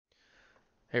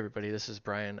Hey everybody, this is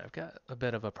Brian. I've got a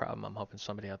bit of a problem I'm hoping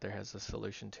somebody out there has a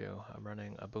solution to. I'm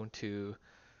running Ubuntu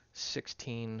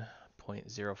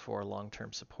 16.04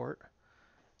 long-term support,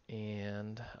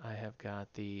 and I have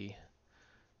got the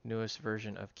newest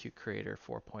version of Qt Creator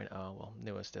 4.0, well,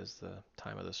 newest as the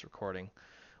time of this recording,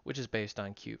 which is based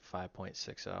on Qt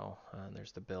 5.60, and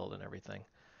there's the build and everything.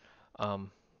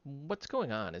 What's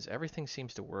going on is everything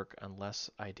seems to work unless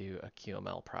I do a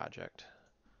QML project.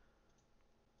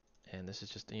 And this is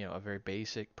just, a very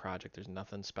basic project. There's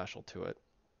nothing special to it.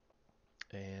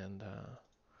 And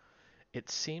it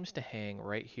seems to hang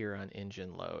right here on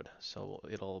engine load. So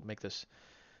it'll make this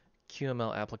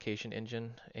QML application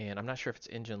engine, and I'm not sure if it's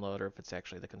engine load or if it's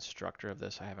actually the constructor of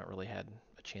this. I haven't really had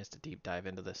a chance to deep dive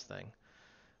into this thing.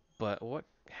 But what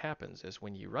happens is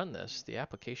when you run this, the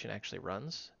application actually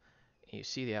runs, and you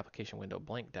see the application window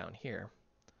blank down here.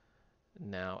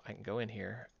 Now I can go in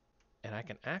here and I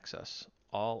can access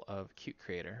all of Qt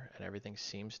Creator, and everything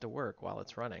seems to work while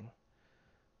it's running.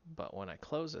 But when I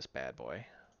close this bad boy,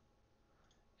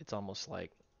 it's almost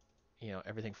like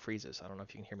everything freezes. I don't know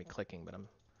if you can hear me clicking, but I'm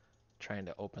trying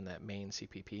to open that main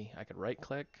CPP. I could right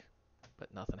click,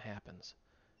 but nothing happens.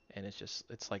 And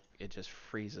it's like it just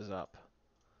freezes up.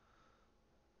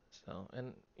 So,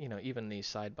 and even these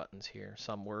side buttons here,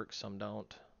 some work, some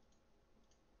don't.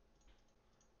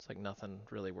 It's like nothing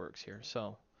really works here.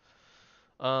 So,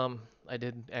 I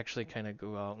did actually kind of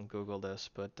go out and Google this,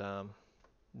 but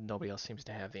nobody else seems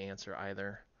to have the answer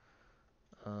either.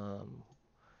 Um,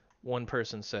 One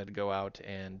person said go out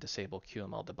and disable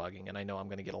QML debugging, and I know I'm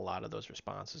going to get a lot of those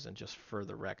responses. And just for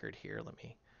the record here, let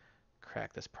me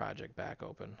crack this project back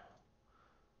open.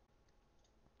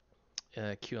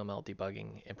 QML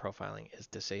debugging and profiling is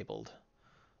disabled,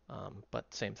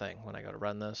 but same thing. When I go to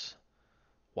run this,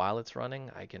 while it's running,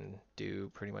 I can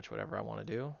do pretty much whatever I want to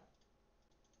do.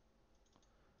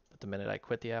 But the minute I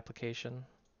quit the application,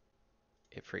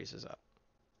 it freezes up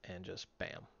and just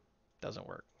bam, doesn't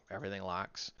work. Everything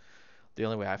locks. The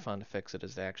only way I found to fix it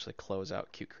is to actually close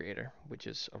out Qt Creator, which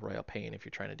is a royal pain if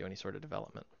you're trying to do any sort of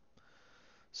development.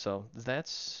 So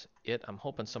that's it. I'm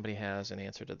hoping somebody has an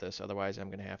answer to this. Otherwise, I'm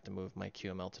going to have to move my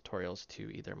QML tutorials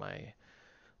to either my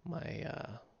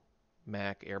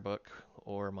Mac AirBook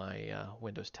or my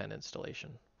Windows 10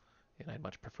 installation. And I'd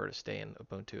much prefer to stay in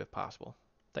Ubuntu if possible.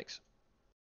 Thanks.